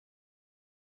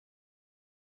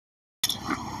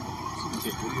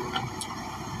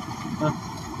Huh?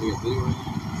 We got video right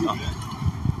now? No.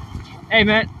 Hey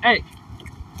man, hey.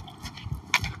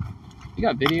 You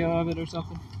got video of it or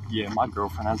something? Yeah, my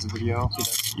girlfriend has a video. She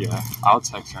does? Yeah, I'll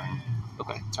text her and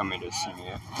okay. tell me to send me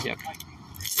it. Yeah.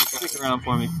 Stick around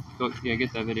for me. Go, yeah,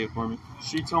 get that video for me.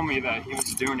 She told me that he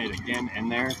was doing it again in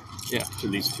there. Yeah. To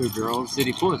these two girls. Did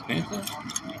he pull his pants down?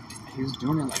 He was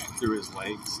doing it like through his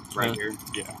legs, right here.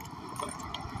 Yeah.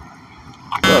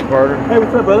 What's up, partner? Hey,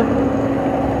 what's up, brother?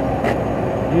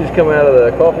 You just coming out of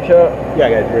the coffee shop? Yeah, I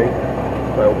got a drink.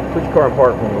 Well, put your car in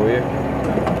park for me, will you?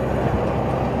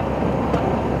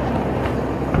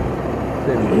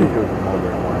 See if you can go from over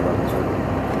and worry about this.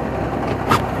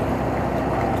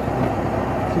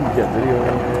 See if you got video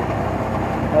in there.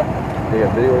 They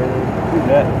got video in there? Who's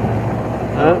that?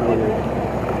 Huh?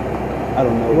 I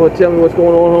don't know. You want to tell me what's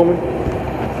going on, homie?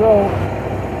 So,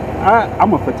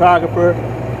 I'm a photographer,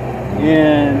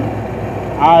 and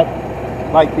I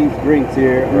like these drinks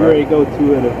here. I'm ready to go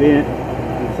to an event,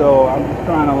 and so I'm just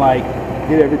trying to like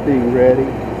get everything ready.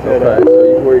 Okay,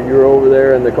 so you're over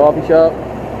there in the coffee shop?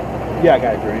 Yeah, I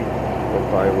got a drink.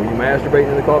 Okay, were you masturbating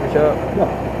in the coffee shop? No.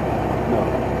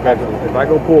 If I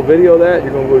go pull a video of that,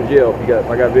 you're gonna go to jail if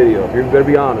I got video. You better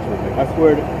be honest with me. I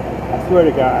swear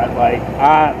to God, like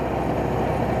I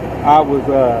was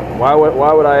Why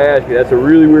would I ask you? That's a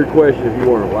really weird question. If you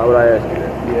weren't, why would I ask you that?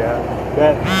 yeah,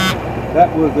 that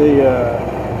was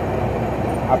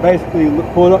I basically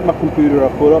pulled up my computer, I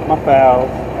pulled up my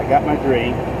files, I got my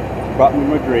drink, brought me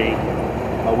my drink,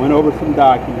 I went over some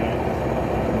documents.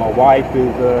 My wife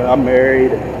is I'm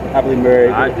married, happily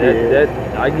married. I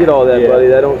get all that, yeah. buddy.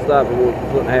 That don't stop it from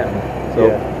something happening. So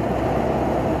yeah.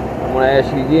 I'm gonna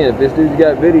ask you again. If this dude's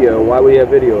got video, why would he have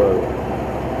video of it?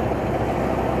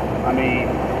 I mean,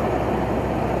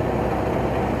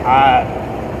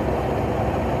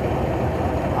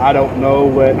 I don't know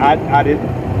what I didn't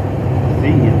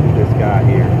see this guy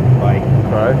here. Like,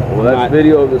 right. Well, that's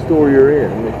video of the store you're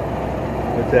in. I mean,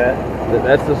 what's that?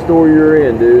 That's the store you're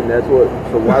in, dude. And that's what.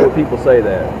 So why would people say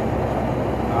that? I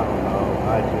don't know.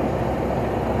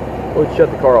 Well, shut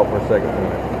the car off for a second for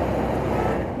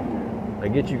me. I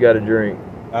get you got a drink.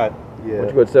 Yeah. Why don't you go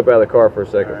ahead and step out of the car for a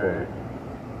second for me?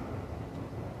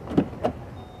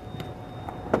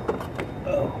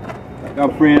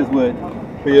 I'm friends with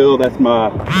Phil. That's my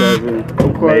cousin,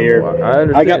 Mayor. Well, I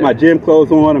understand. I got my gym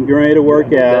clothes on. I'm getting ready to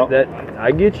work out.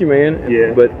 I get you, man.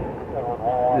 Yeah. But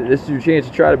this is your chance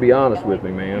to try to be honest with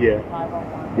me, man. Yeah.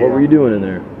 What were you doing in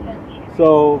there?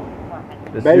 So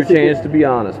This is your chance to be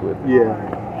honest with me.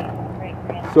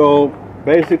 Yeah. So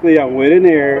basically, I went in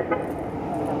there.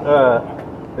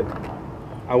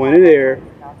 I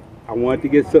wanted to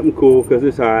get something cool because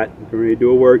it's hot. I'm ready to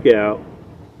do a workout.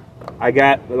 I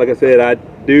got, like I said, I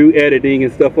do editing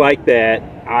and stuff like that.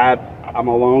 I'm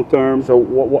a long term. So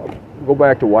go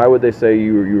back to why would they say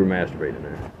you were masturbating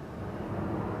there?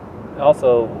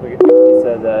 Also, he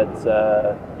said that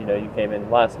you came in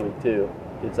last week too,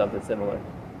 did something similar.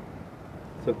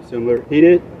 Something similar. He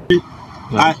did.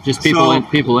 Just people in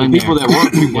there. People that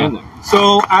work people in there.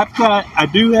 So I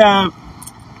do have.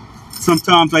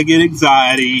 Sometimes I get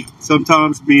anxiety.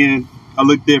 Sometimes I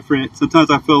look different.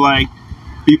 Sometimes I feel like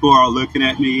people are looking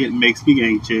at me. It makes me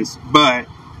anxious. But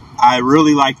I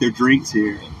really like their drinks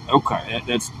here. Okay,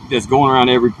 that's going around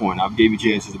every point. I've gave you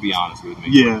chances to be honest with me.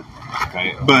 Yeah.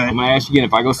 Okay, but I'm gonna ask you again.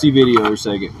 If I go see video for a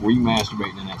second, were you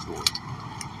masturbating in that store?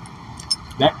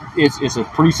 It's a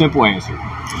pretty simple answer.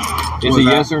 It's a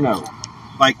yes or no.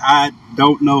 Like I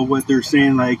don't know what they're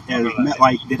saying. Like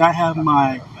did I have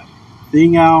my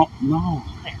thing out? No.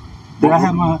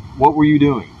 What were you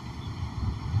doing?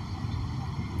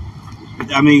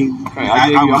 I mean, Okay,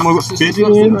 I was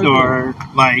fidgeting or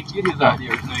like. You get the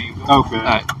idea of his name. Okay. All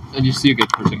right, and you see a good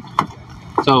person.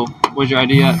 So, what's your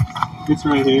idea? It's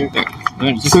right here. There.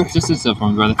 Just sit still for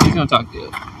me, brother. He's gonna talk to you.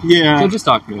 Yeah. So just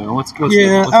talk to me. What's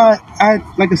yeah. what's up?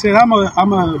 Like I said, I'm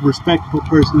a respectable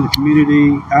person in the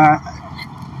community.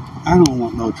 I don't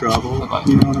want no trouble.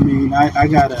 Okay. You know what I mean? I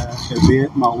got a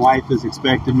event. My wife is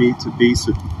expecting me to be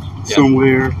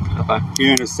somewhere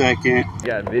here in a second. You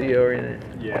got video or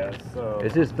anything? Yeah, so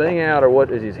Is his thing out or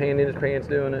what? Is his hand in his pants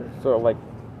doing it? sort of like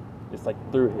it's like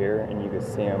through here, and you can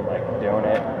see him like doing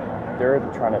it. They're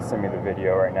trying to send me the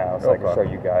video right now, so I can show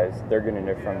you guys. They're getting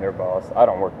it from their boss. I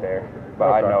don't work there,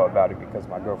 but I know about it because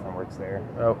my girlfriend works there.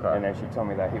 Okay. And then she told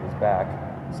me that he was back,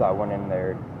 so I went in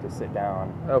there to sit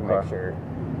down to make sure.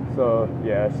 So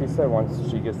yeah, she said once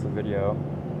she gets the video.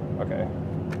 Okay.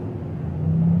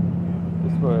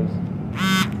 This was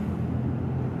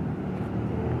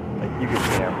like you can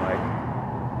see him like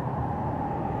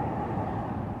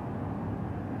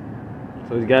he's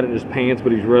So he's got it in his pants,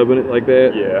 but he's rubbing it like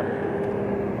that? Yeah.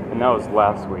 And that was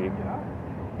last week.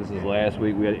 This is last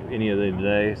week. We had any of them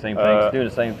today? Same thing? He's doing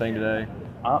the same thing today?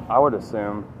 I would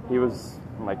assume. He was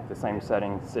in, like, the same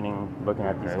setting, sitting, looking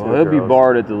at these two Well, he'll be girls.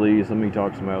 barred at the least. Let me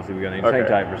talk to somebody else, see if we got any. Hang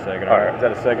tight for a second. All right. Is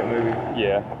that a second movie?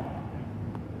 Yeah.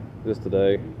 This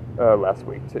today? Last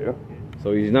week, too.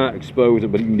 So he's not exposed,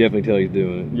 but you can definitely tell he's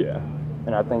doing it. Yeah.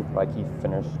 And I think, like, he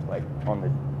finished, like, on the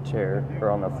chair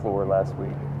or on the floor last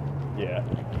week. Yeah.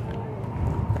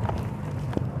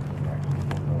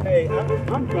 Hey,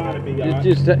 I'm trying to be honest.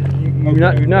 It's just,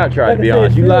 you're not trying to be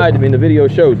honest. You lied to me and the video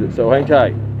shows it, so hang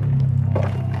tight.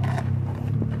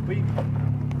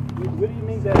 What do you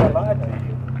mean that I lied to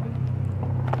you?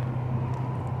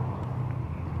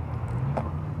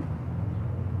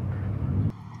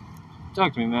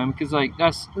 Talk to me, man, because like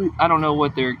I don't know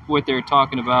what they're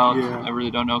talking about. Yeah. I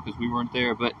really don't know because we weren't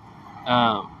there. But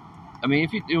I mean,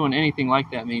 if you're doing anything like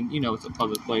that, I mean, you know, it's a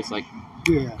public place. Like,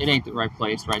 Yeah. it ain't the right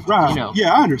place, right? Right. You know.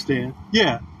 Yeah, I understand.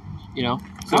 Yeah. You know.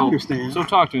 So, I understand. So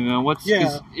talk to me, man. What's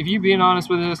 'cause if you being honest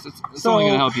with us, it's only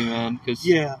gonna help you, man. Because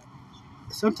yeah.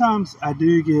 Sometimes I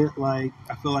do get like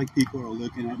I feel like people are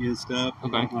looking at me and stuff. They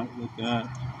Okay. don't like look up,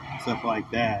 stuff like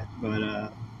that.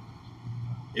 But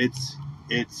it's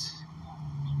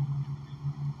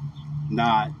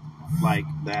not like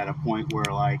that a point where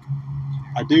like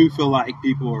I do feel like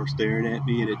people are staring at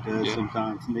me, and it does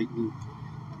sometimes make me.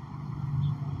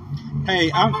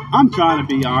 Hey, I'm trying to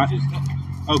be honest.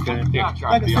 Okay. Yeah,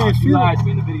 Like I said, you lied to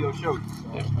me. me in the video showed you.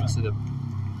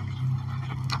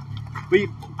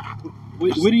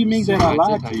 What do you mean that I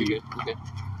lied to you? Okay.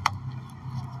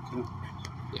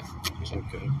 Yeah.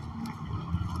 Okay.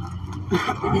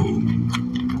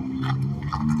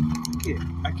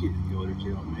 I can't go to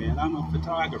jail, man. I'm a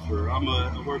photographer. I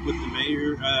work with the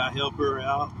mayor. I help her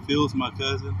out. Phil's my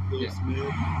cousin, Phil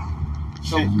Smith.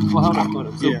 So, well, hold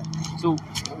on. So, Yeah. So,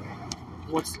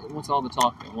 what's all the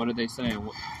talk then? What are they saying?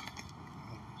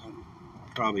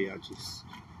 Probably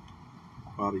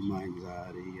my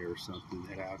anxiety or something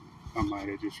that I might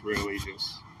have just really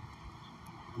just.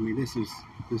 I mean, this is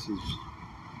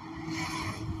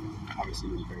obviously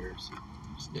embarrassing,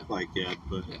 stuff like that.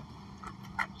 But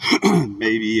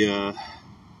maybe I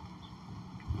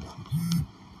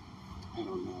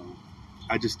don't know.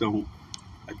 I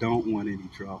don't want any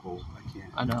trouble. I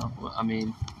can't. I know. Well, I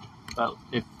mean, but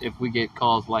if we get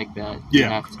calls like that,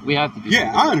 Yeah. we have to do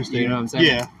Yeah, something. I understand. You know what I'm saying?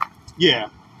 Yeah, yeah.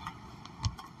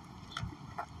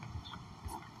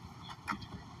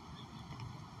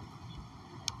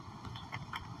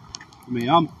 I mean,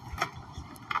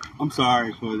 I'm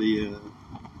sorry for the,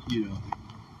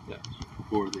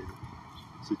 for the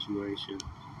situation.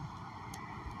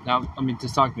 Now, I mean,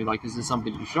 just talk to me. Like, is this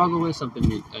something you struggle with?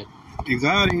 Something you?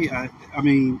 Anxiety. I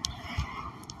mean,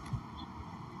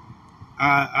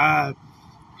 I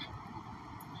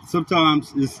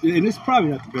sometimes it's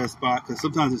probably not the best spot because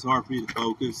sometimes it's hard for me to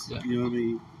focus. Yeah. You know what I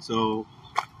mean? So,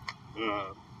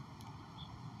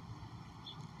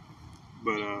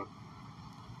 but.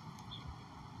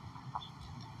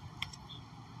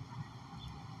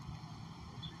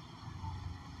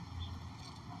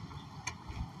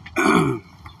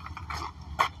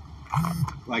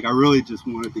 Like I really just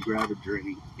wanted to grab a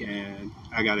drink, and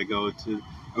I got to go to.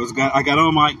 I got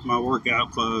on my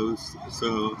workout clothes,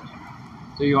 so.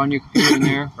 So you're on your computer in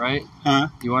there, right? Huh?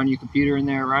 You on your computer in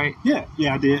there, right? Yeah,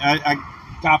 I did. I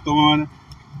topped on.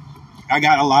 I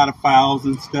got a lot of files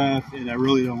and stuff, and I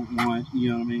really don't want,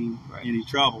 you know what I mean, any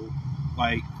trouble.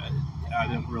 Like I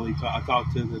didn't really talk. I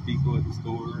talked to the people at the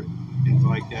store and things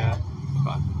like that.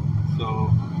 Okay. So,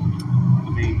 I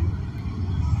mean.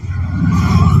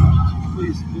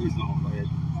 Please don't let. You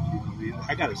know what I mean?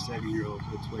 I got a 7-year-old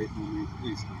that's waiting on me.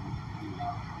 Please don't. You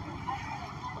know.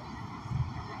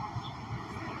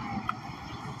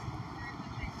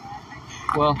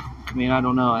 Well, I mean, I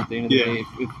don't know. At the end of the day,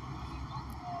 if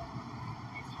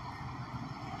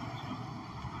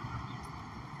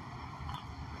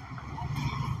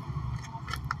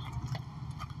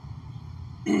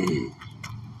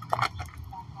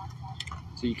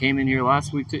so you came in here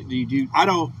last week. Do you do? I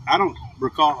don't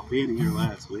recall being here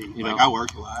last week. You like know? I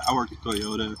worked a lot. I worked at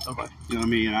Toyota. Okay. You know what I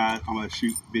mean? I'm gonna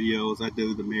shoot videos. I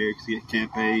do the American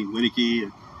campaign, Winnicky,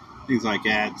 and things like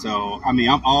that. So I mean,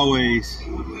 I'm always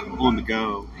on the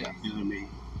go. Yeah. You know what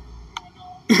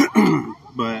I mean?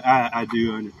 But I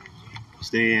do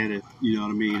understand it. You know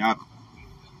what I mean?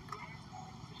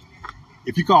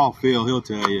 If you call Phil, he'll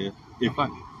tell you.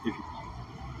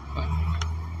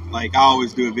 Like I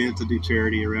always do events, I do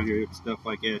charity around here, stuff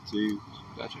like that too.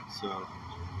 Gotcha. So.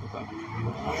 Okay.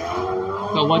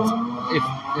 So what's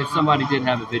if somebody did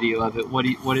have a video of it?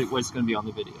 What's going to be on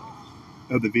the video?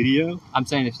 Of the video? I'm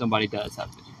saying if somebody does have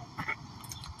video.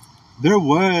 There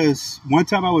was one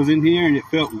time I was in here and it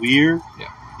felt weird.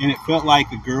 Yeah. And it felt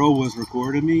like a girl was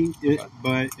recording me.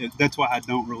 That's why I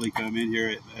don't really come in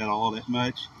here at all that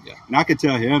much. Yeah. And I could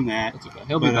tell him that. That's okay.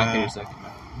 He'll be back in a second.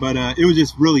 But it was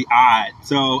just really odd.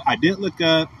 So I did look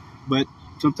up, but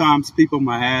sometimes people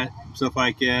might have stuff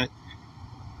like that.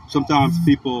 Sometimes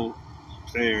people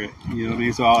stare at, you know what I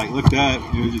mean? So I looked up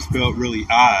and it just felt really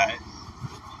odd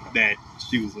that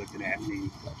she was looking at me.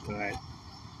 But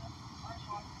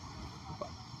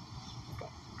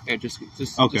yeah, just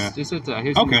okay. Just sit there.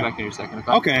 He's gonna be back in a second.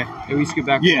 Okay. Maybe we scoot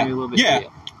back a little bit. Yeah.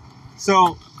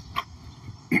 So,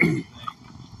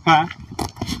 huh?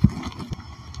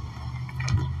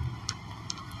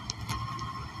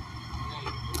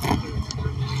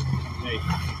 Hey,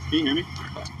 can you hear me?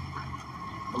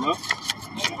 Hello?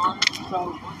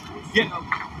 Yeah.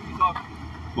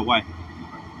 But why?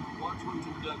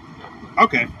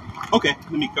 Okay. Okay.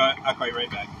 Let me call. I'll call you right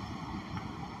back.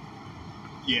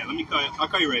 Yeah. Let me call you. I'll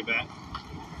call you right back.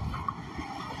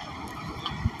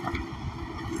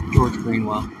 George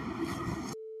Greenwell.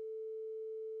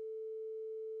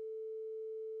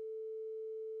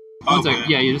 One second.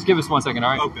 Yeah, you just give us 1 second,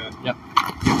 all right? Okay. Yep.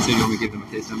 So you want me to give them a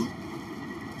case number?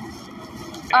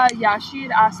 Yeah, she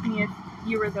had asked me if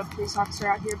you were the police officer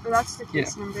out here, but that's the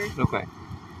case number. Okay.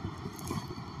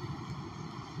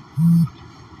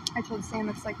 I told Sam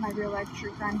it's like my real life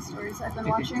true crime stories I've been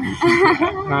watching.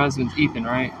 Her husband's Ethan,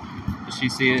 right? Did she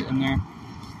see it in there?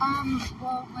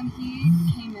 Well, when he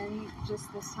came in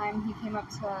just this time, he came up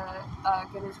to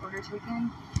get his order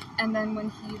taken, and then when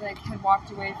he had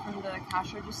walked away from the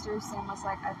cash register, Sam was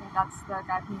like, I think that's the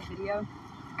guy from the video,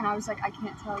 and I was like, I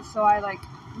can't tell, so I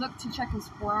looked to check his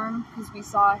forearm, because we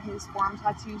saw his forearm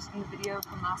tattoos in the video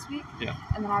from last week,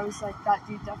 and then I was like, that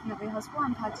dude definitely has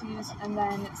forearm tattoos, and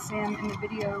then Sam in the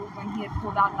video, when he had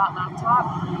pulled out that laptop,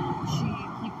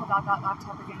 he pulled out that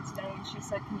laptop again today, and she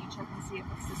said, can you check and see if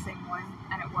it's the same one,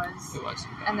 and it was. It was.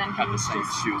 And then he Had the was same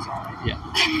just shoes on. Yeah.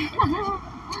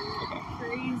 okay.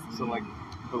 Crazy. So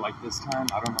but this time,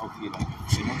 I don't know if he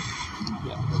finished,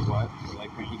 or what. But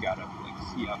when he got up,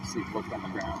 he obviously looked on the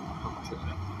ground.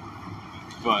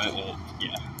 But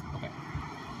yeah. Okay.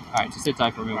 All right, just sit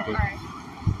tight for a minute. All right.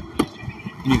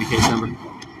 You need the case number.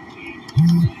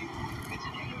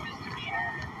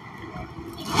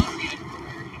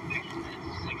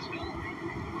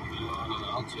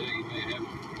 I'll tell you, they have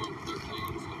 12, 13.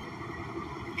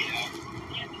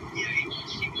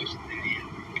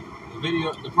 The video.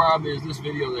 The problem is this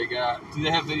video they got. Do they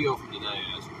have video from today?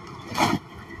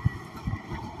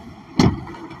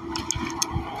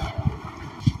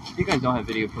 You guys don't have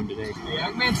video from today.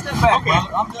 Yeah, man, step back, Okay.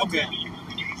 brother. I'm done. Okay.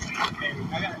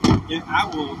 I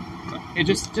will. Hey,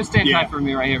 just stand tight for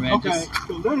me right here, man. Okay. Just,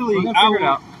 So literally, we're gonna figure it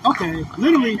out. Okay.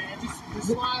 Literally. Just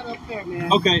slide up there,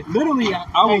 man. Okay. Literally,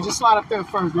 I will. Hey, just slide up there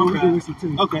first, bro. Okay. We do this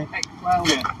too. Okay. Hey, well,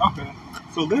 Yeah. Okay.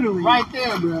 So literally. right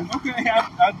there, bro. Okay.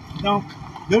 I don't.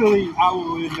 Literally, I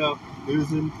will end up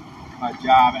losing my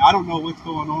job. I don't know what's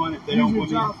going on if they don't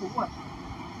Lose want your me. job for what?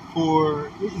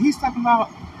 He's talking about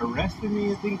arresting me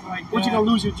and things like that. What you gonna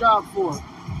lose your job for?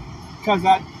 Because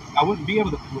I wouldn't be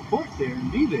able to report there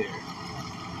and be there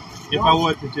if I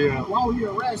went to jail. Why would you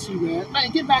arrest you, man?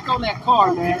 Man, get back on that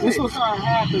car, man. This what's gonna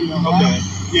happen, though, Okay. right?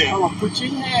 Yeah. I'm gonna put you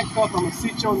in handcuffs. I'm gonna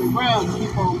sit you on the ground and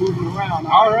keep on moving around.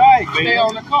 All right, man. Stay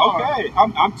on the car. Okay.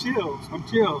 I'm chill. I'm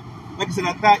chill. Like I said,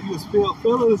 I thought you was Phil.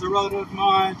 Phil is a relative of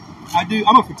mine.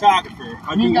 I'm a photographer.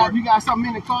 You got something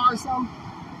in the car or something?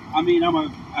 I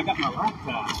got my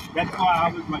laptop. That's why I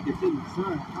was like, it's in the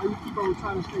sun. Why you keep on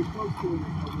trying to stay close to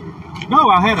it? No,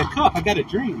 I had a cup. I got a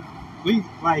drink.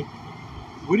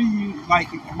 What do you,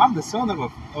 I'm the son of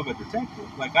a detective.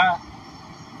 I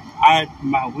had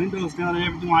my windows down and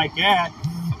everything like that.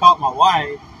 I called my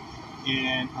wife,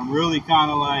 and I'm really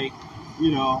kind of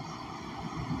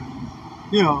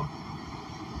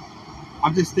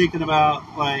I'm just thinking about,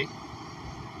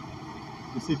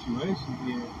 the situation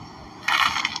here.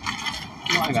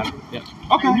 I got it. Yeah.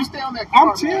 Okay. Hey, you stay on that car,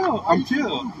 I'm chill. man. I'm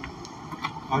chill.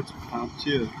 I'm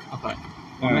chill. Okay.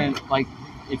 Well, man,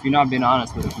 if you're not being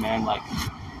honest with us, man,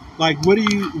 what do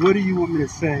you want me to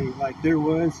say? There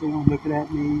was someone looking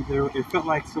at me. It felt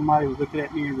like somebody was looking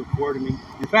at me and recording me.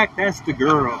 In fact, that's the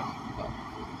girl.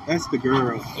 That's the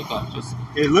girl.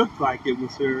 It looked like it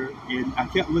was her, and I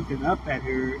kept looking up at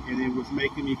her, and it was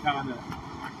making me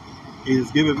it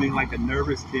was giving me a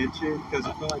nervous tension because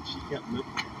I felt like she kept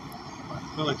looking at me.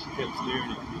 I felt like she kept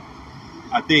staring at me.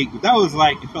 I think that was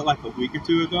it felt like a week or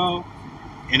two ago,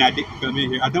 and I didn't come in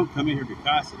here. I don't come in here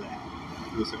because of that,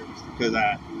 because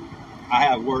I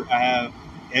have work, I have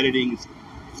editing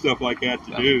stuff like that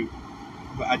to do.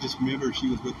 but I just remember she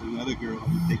was with another girl.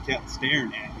 They kept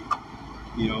staring at me,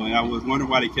 you know, and I was wondering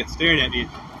why they kept staring at me.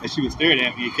 As she was staring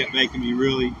at me, it kept making me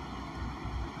really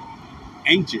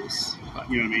anxious.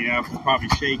 You know what I mean? I was probably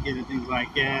shaking and things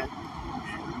like that.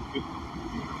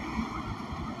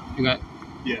 You got?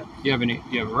 Yeah. Do you have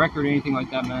a record or anything like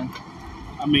that, man?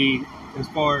 I mean, as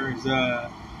far as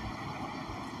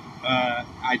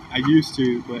I used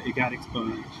to, but it got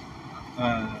expunged.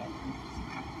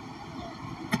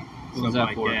 What was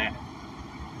that for? That.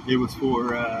 It was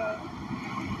for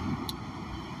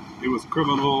it was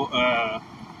criminal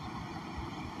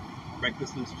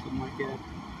recklessness or something like that.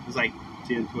 It was like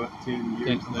 10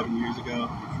 years, 11 years ago.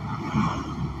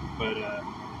 But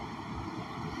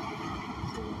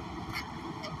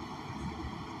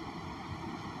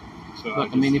so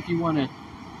look, I mean, if you want to,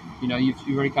 you know, you've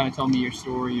already kind of told me your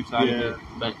story, your side of it.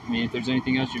 But I mean, if there's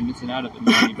anything else you're missing out of it,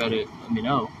 man, you better let me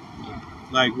know.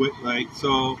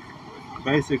 So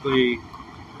basically,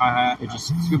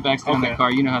 just scoot back down that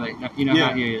car. You know how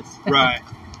how he is. Right.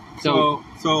 So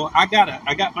I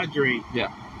got my drink.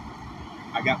 Yeah.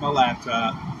 I got my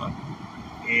laptop.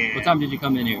 And what time did you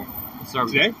come in here?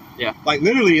 Today? Yeah. Like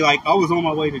literally, like I was on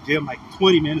my way to gym like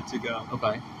 20 minutes ago.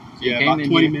 Okay. So yeah, about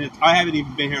 20 minutes. I haven't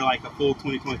even been here like a full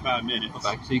 20, 25 minutes.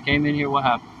 Okay. So you came in here. What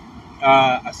happened?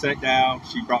 I sat down.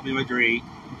 She brought me my drink.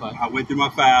 Okay. I went through my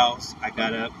files. I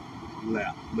got up,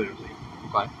 left, literally.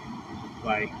 Okay.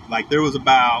 Like there was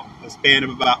about a span of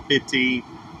about 15,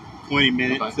 20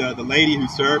 minutes. Okay. The lady who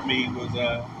served me was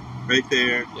right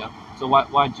there. Yeah. So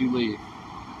why'd you leave?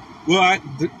 Well,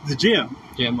 the gym.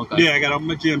 Gym. Okay. Yeah, I got on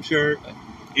my gym shirt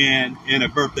and a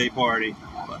birthday party.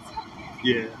 Okay.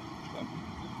 Yeah.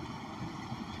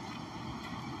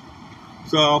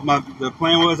 So the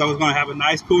plan was I was going to have a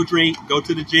nice cool drink, go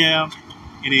to the gym,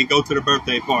 and then go to the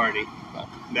birthday party. Okay.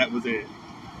 That was it.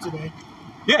 Today?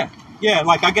 Yeah. Yeah,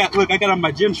 like I got on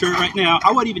my gym shirt right now.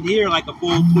 I wasn't even here like a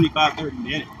full 25, 30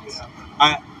 minutes.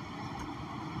 Yeah.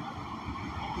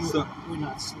 We're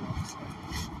not slow.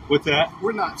 What's that?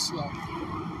 We're not slow.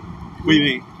 What do you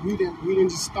mean? We didn't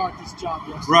just start this job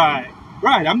yesterday.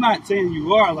 Right. I'm not saying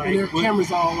you are like. And there are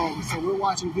cameras all over, so we're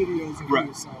watching videos of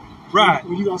you. So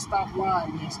when you gonna stop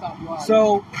lying, man, stop lying.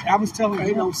 So I was telling you.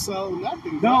 Ain't no so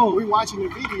nothing. No, we're watching the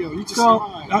video. You just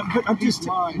lying. But I'm just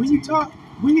lying. When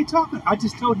you talking, I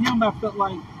just told him I felt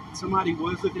like somebody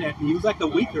was looking at me. It was like a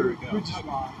week ago. We're just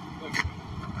lying.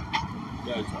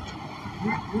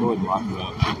 Go ahead, lock it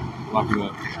up. Lock it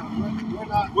up.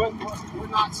 We're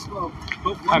not slow.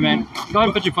 All right, man. Go ahead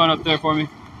and put your phone up there for me.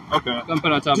 Okay. Go ahead and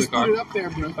put it on top of the car. Put it up there,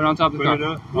 bro. Put it on top of the car. Put it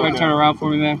up. Go ahead and turn around for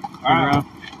me, man. Turn around.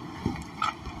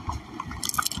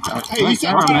 Hey, you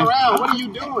said turn around. What are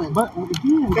you doing? But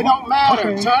again, it don't matter.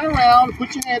 Okay. Turn around.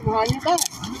 Put your head behind your back.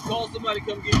 You call somebody to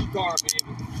come get your car,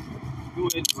 baby. Go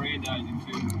ahead and Brandeis him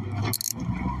too.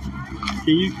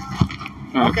 Can you?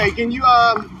 Okay. Can you?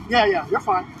 Yeah. You're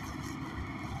fine.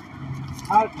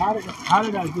 How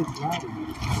did I just lie to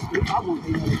you? I won't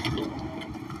do that.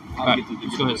 All right,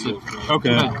 just go ahead, sit. Okay.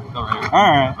 Go ahead. Go right here.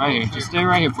 All right. Right here. Just stay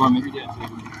right here for me.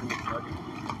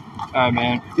 All right,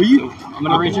 man. So I'm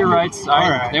going to read your rights. All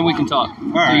right. Then we can talk. So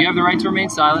you have the right to remain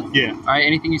silent. Yeah. All right.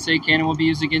 Anything you say can and will be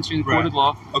used against you in the court of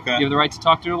law. Okay. You have the right to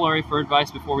talk to a lawyer for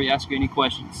advice before we ask you any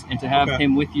questions and to have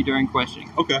him with you during questioning.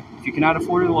 Okay. If you cannot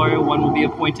afford a lawyer, one will be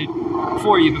appointed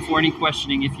for you before any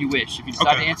questioning if you wish. If you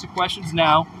decide to answer questions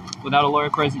now without a lawyer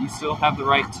present, you still have the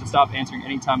right to stop answering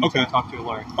any time you talk to a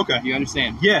lawyer. Okay. Do you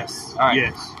understand? Yes. All right.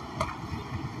 Yes.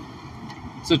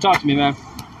 So talk to me, man.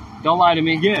 Don't lie to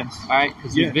me. Yes. All right?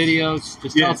 Because your videos,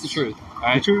 just tell us the truth. All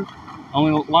right? The truth?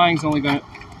 Lying's only going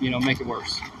to, make it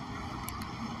worse.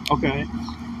 Okay.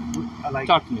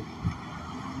 Talk to me.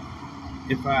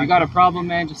 If you got a problem,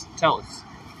 man, just tell us.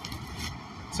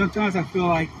 Sometimes I feel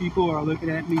like people are looking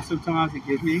at me. Sometimes it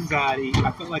gives me anxiety.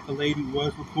 I felt like a lady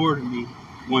was recording me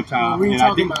one time, and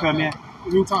I didn't come in.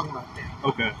 We ain't talking about that.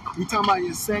 Okay. We talking about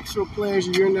your sexual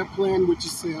pleasure. You're in there playing with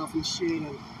yourself and shit,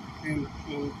 and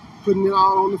putting it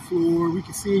all on the floor. We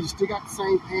can see you still got the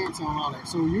same pants on, all that.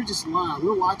 So you're just lying.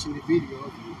 We're watching the video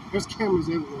of you. There's cameras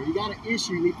everywhere. You got an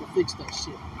issue. You need to fix that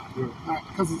shit. Sure. All right,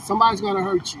 because somebody's gonna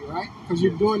hurt you, right? Because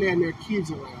you're doing that and there are kids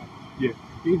around. Yeah.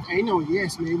 Ain't no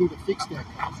yes, man. You need to fix that.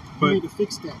 You need to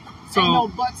fix that. So, ain't no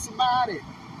buts about it.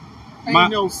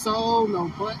 Ain't no soul,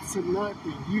 no buts or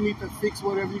nothing. You need to fix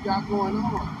whatever you got going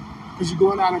on. Because you're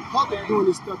going out in public doing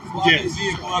this stuff. Lock the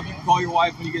vehicle up. You can call your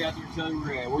wife when you get out there and tell her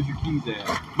where you're at. Where's your keys at?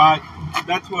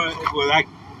 That's what.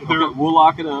 We'll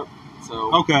lock it up.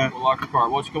 So we'll lock the car.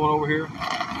 Why don't you come on over here?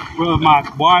 Well, my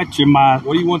watch and my.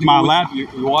 What do you want to go with you?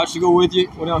 Your watch to go with you?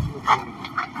 What else? Your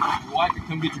wife can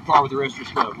come get your car with the rest of your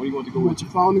stuff. What do you want to go with you? Want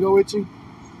your phone to go with you?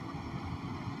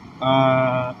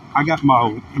 I got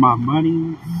my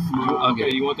money.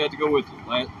 Okay, you want that to go with you?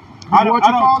 Right? I don't want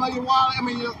your phone or your wallet. I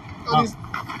mean, your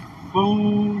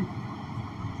phone.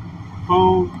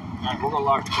 All right, we're gonna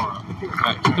lock the car up. All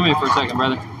right, come here for a second,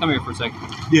 brother. Come here for a second.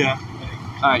 Yeah.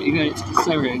 All right, you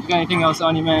got anything else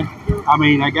on you, man? I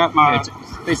mean, I got my. Okay,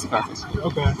 face the car face.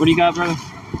 Okay. What do you got, brother?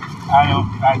 I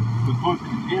was going to the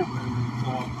gym, so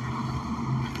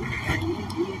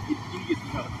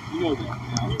you know that.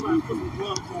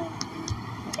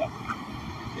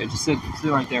 Yeah, just sit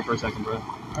right there for a second, bro.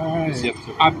 All right. Yep.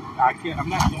 I can't. I'm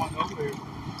not going over there.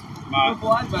 You're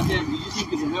blind about that. You just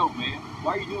need some help, man.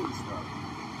 Why are you doing this stuff?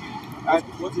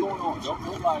 What's going on?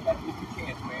 Don't lie about it if you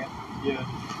can't, man. Yeah.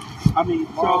 I mean,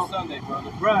 tomorrow's Sunday,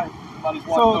 brother. Right. Somebody's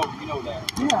watching over. You know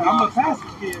that. Yeah, I'm a pastor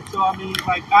kid, so I mean,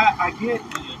 like, I get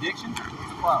an addiction. What's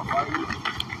the problem? Why are you?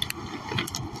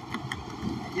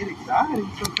 I get anxiety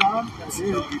sometimes. So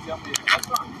you tell me that's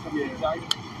fine. You tell me anxiety.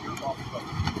 You're off the phone.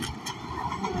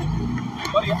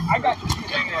 Buddy, I got your shit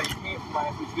hanging out of your pants from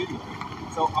last week's video.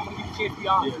 So I'm gonna give you a chance to be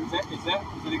honest. Yeah. Is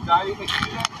it anxiety that makes you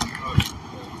do that?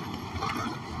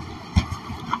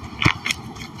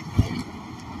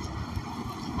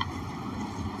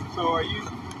 So are you?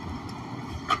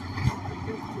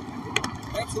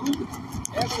 Absolutely,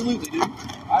 absolutely, dude.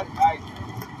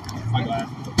 My glass.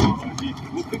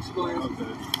 We'll fix your glass.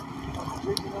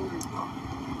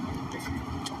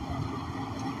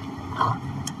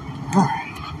 Okay.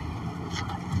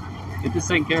 Get this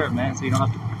taken care of, man, so you don't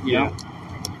have to, you know.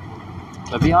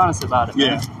 But be honest about it,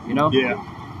 man. You know? Yeah.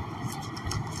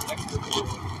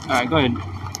 All right, go ahead.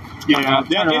 Yeah,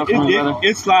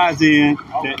 it slides in.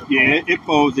 It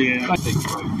folds in.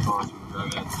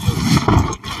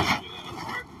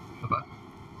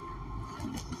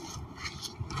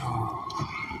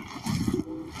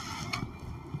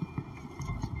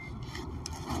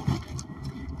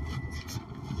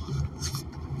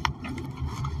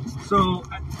 So,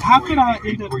 how could I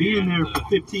end up being there for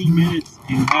 15 minutes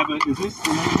and have a? Is this the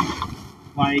lady?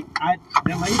 Like,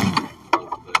 that lady.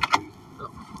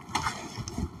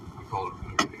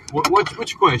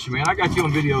 What's your question, man? I got you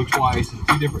on video twice and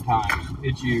 2 different times.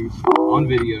 It's you on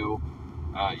video.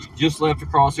 You just left the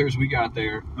crosshairs. We got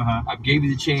there. I gave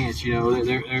you the chance. You know,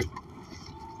 they're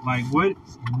like, what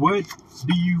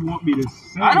do you want me to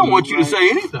say? I don't want you to say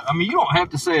anything. I mean, you don't have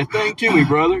to say a thing to me,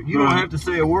 brother. You don't have to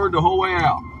say a word the whole way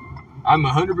out. I'm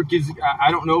 100%. I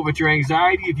don't know if it's your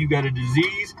anxiety, if you got a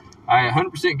disease. I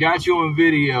 100% got you on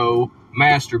video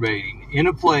masturbating in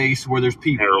a place where there's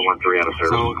people. Error 1-3 out of service.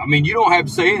 So, I mean, you don't have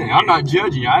to say anything. I'm not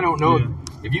judging you. I don't know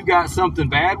if you got something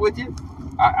bad with you.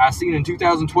 I seen in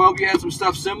 2012 you had some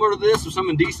stuff similar to this or some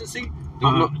indecency.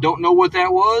 Don't know what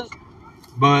that was,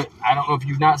 but I don't know if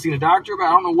you've not seen a doctor, but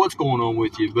I don't know what's going on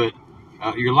with you. But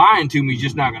you're lying to me is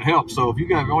just not going to help. So if you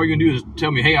got all you're going to do is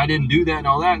tell me, hey, I didn't do that and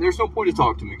all that, there's no point to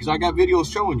talk to me because I got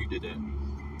videos showing you did that.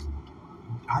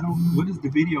 What does the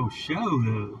video show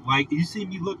though? Like, you see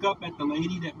me look up at the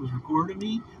lady that was recording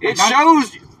me? It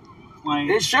shows you. Like,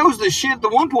 it shows the shit at the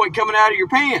one point coming out of your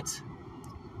pants.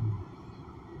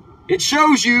 It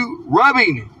shows you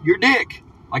rubbing your dick.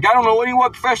 Like, I don't know any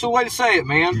what professional way to say it,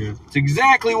 man. Yeah. It's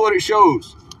exactly what it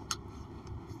shows.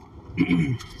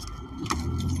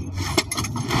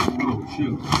 Oh,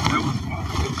 shoot. That was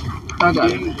I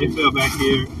got it. It fell back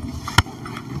here.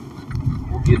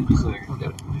 We'll get it in a second.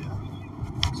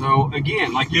 So,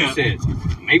 again, like you said,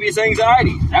 maybe it's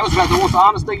anxiety. That was about the most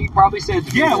honest thing you probably said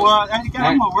to me. Yeah, well, I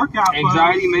got my workout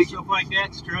anxiety makes stuff like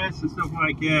that, stress and stuff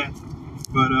like that.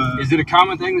 But is it a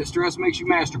common thing that stress makes you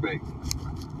masturbate?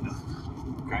 No.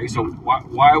 Okay, so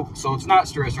why? So it's not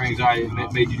stress or anxiety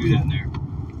that made you do that in there.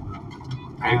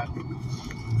 Okay.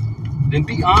 Then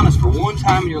be honest for one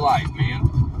time in your life, man.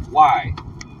 Why?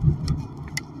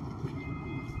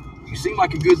 You seem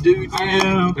like a good dude,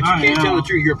 man, but you can't tell the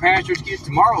truth. You're a pastor's kid.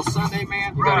 Tomorrow's Sunday,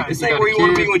 man. This ain't where you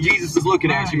want to be when Jesus is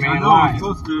looking at you, man. Lying.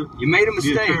 You made a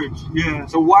mistake. Yeah.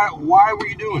 So why were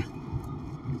you doing it?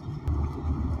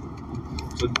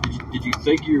 So did you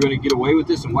think you were going to get away with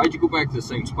this? And why'd you go back to the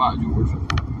same spot, George?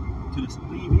 To the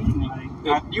sleeping.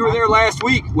 You were there last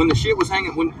week when the shit was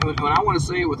hanging. When I want to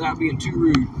say it without being too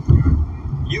rude,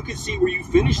 you could see where you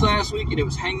finished last week, and it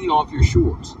was hanging off your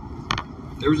shorts.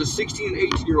 There was a 16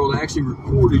 and 18-year-old that actually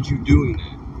recorded you doing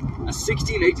that. A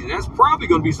 16, 18, that's probably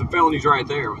going to be some felonies right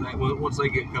there once they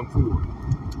come forward.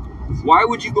 Why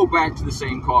would you go back to the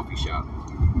same coffee shop?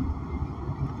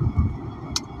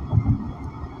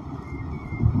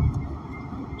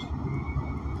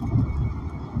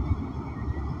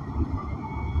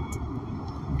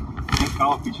 That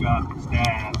coffee shop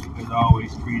staff is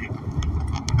always treated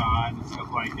kind and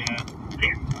stuff like that.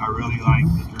 I really like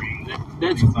the drink.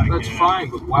 that's fine,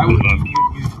 but why would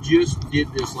you just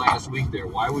did this last week there?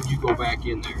 Why would you go back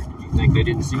in there? Did you think they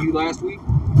didn't see you last week?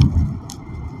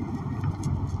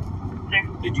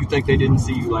 Did you think they didn't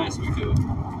see you last week do it?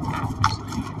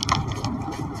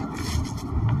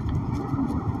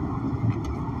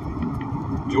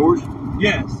 George?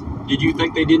 Yes. Did you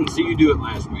think they didn't see you do it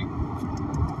last week?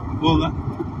 Well,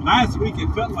 last week it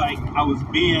felt like I was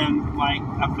being like,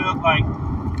 I felt like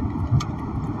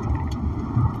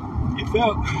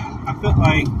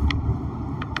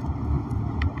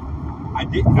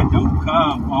I don't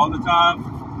come all the time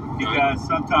because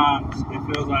sometimes it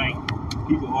feels like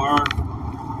people are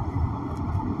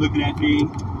looking at me.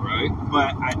 Right.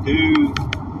 But I do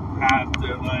have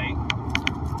to like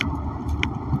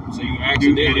so you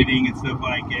accidentally do editing and stuff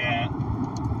like that.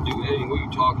 Do editing? What are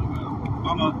you talking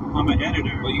about? I'm an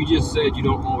editor. Well, you just said you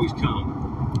don't always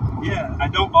come. Yeah, I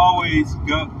don't always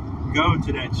go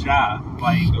to that shop.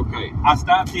 Like, okay, I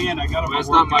stopped in. I got. That's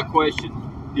not my question.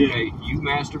 Yeah. Okay, you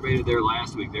masturbated there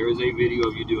last week. There is a video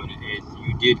of you doing it, and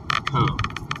you did come.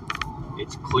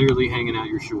 It's clearly hanging out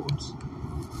your shorts.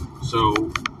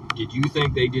 So, did you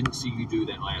think they didn't see you do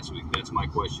that last week? That's my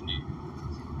question to you.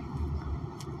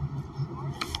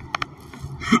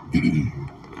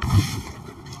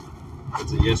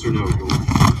 That's a yes or no, George.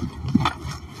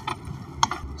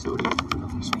 So,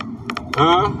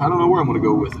 I don't know where I'm going to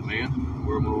go with it, man.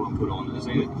 Where I'm going to put on this,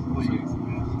 ain't it?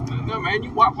 No,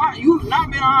 man. Why you've not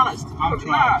been honest? I'm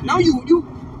trying. No, you,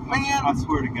 man. I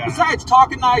swear to God. Besides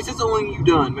talking nice, that's the only thing you've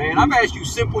done, man. I've asked you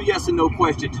simple yes and no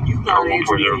questions, and you've not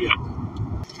answered any of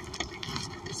them.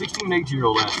 16 and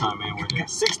 18-year-old last time, man. We're there.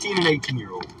 16 and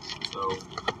 18-year-old. So,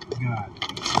 God.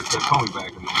 Call me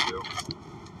back a minute ago.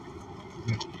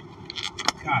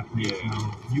 God, yeah.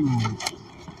 You.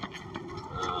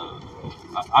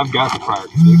 I've got the prior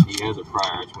conviction. He has a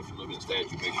prior. I just want you to look at the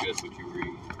statute, make sure that's what you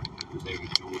read. His name is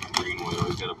George Greenwell.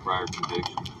 He's got a prior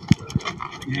conviction.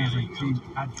 Yeah, like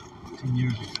 10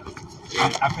 years ago.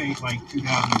 I paid like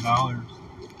 $2,000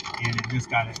 and it just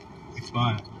got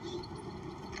expunged.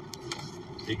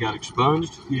 It got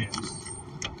expunged? Yes.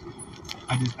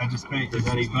 I just paid. Does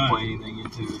that even play anything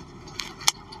into it?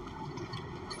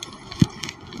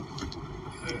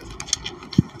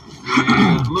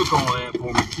 Yeah, look on that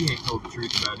for me. He ain't told the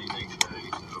truth about anything today.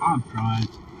 So. I'm trying.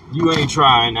 You ain't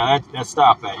trying. Now that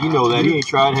stop that. You know that. He ain't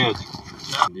tried, has he?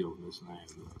 Deal with this man.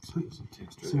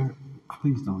 Sir,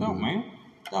 please don't. Don't, man.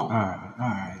 Don't. All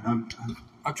right.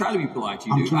 I try to be polite to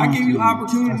you, dude. I gave you the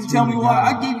opportunity to tell me why.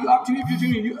 I gave you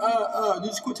opportunity.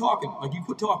 Just quit talking. Like you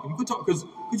quit talking. Because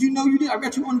you know you did. I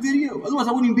got you on video. Otherwise,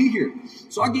 I wouldn't even be here.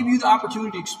 So I gave you the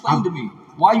opportunity to explain to me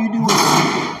why you doing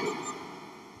this.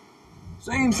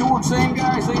 Same short, same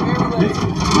guy, same everything.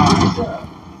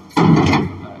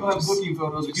 We'll have booking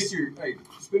photos. Get your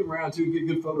spin them around too. Get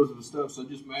good photos of the stuff, so it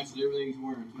just matches everything he's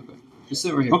wearing. Okay. Just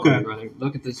sit right here. Okay. Brother.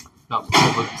 Look at this. No,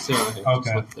 sit right here.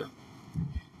 Okay. Just look there.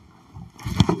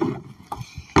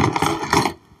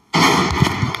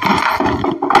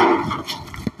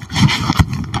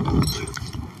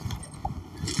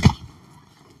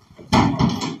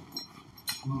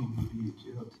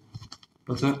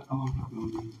 What's that? I'm not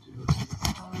going to be in jail.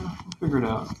 We'll figure it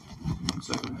out. So